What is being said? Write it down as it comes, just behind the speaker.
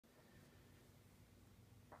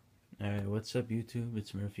Alright, what's up YouTube?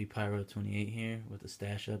 It's Murphy Pyro 28 here with a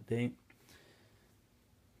stash update.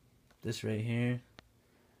 This right here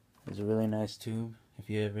is a really nice tube. If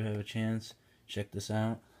you ever have a chance, check this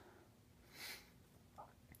out.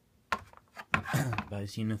 By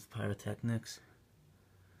Zenith Pyrotechnics.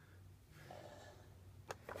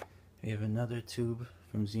 We have another tube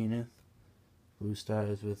from Zenith. Blue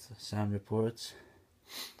Stars with Sound Reports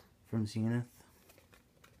from Zenith.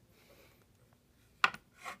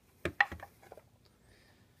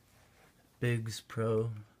 Biggs Pro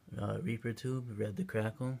Reaper tube, Red the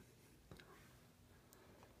Crackle.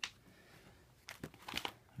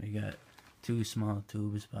 We got two small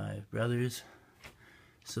tubes by Brothers,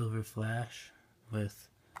 Silver Flash with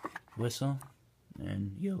Whistle,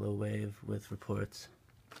 and Yellow Wave with Reports.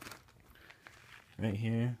 Right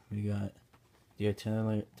here we got the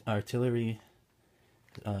artillery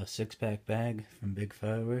 6-pack bag from Big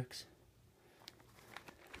Fireworks.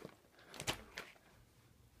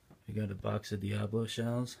 We got a box of Diablo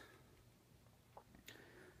shells.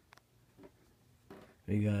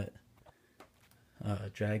 We got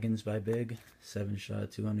Dragons by Big,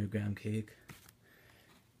 7-shot 200-gram cake.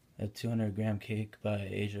 A 200-gram cake by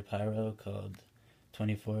Asia Pyro called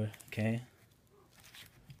 24K.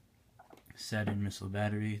 Saturn Missile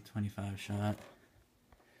Battery, 25-shot.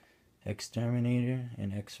 Exterminator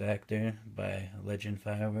and X Factor by Legend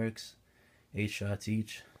Fireworks, 8 shots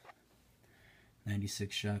each.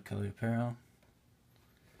 96-shot Color Pearl.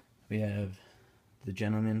 We have The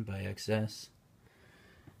Gentleman by XS.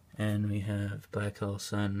 And we have Black Hole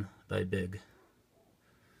Sun by Big.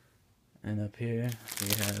 And up here we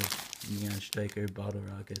have Neon Striker Bottle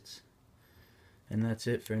Rockets. And that's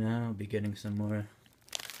it for now. I'll be getting some more,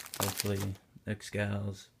 hopefully,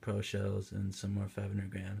 X-Gals, Pro Shells, and some more 500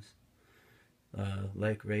 grams.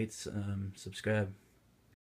 Like, rate, subscribe.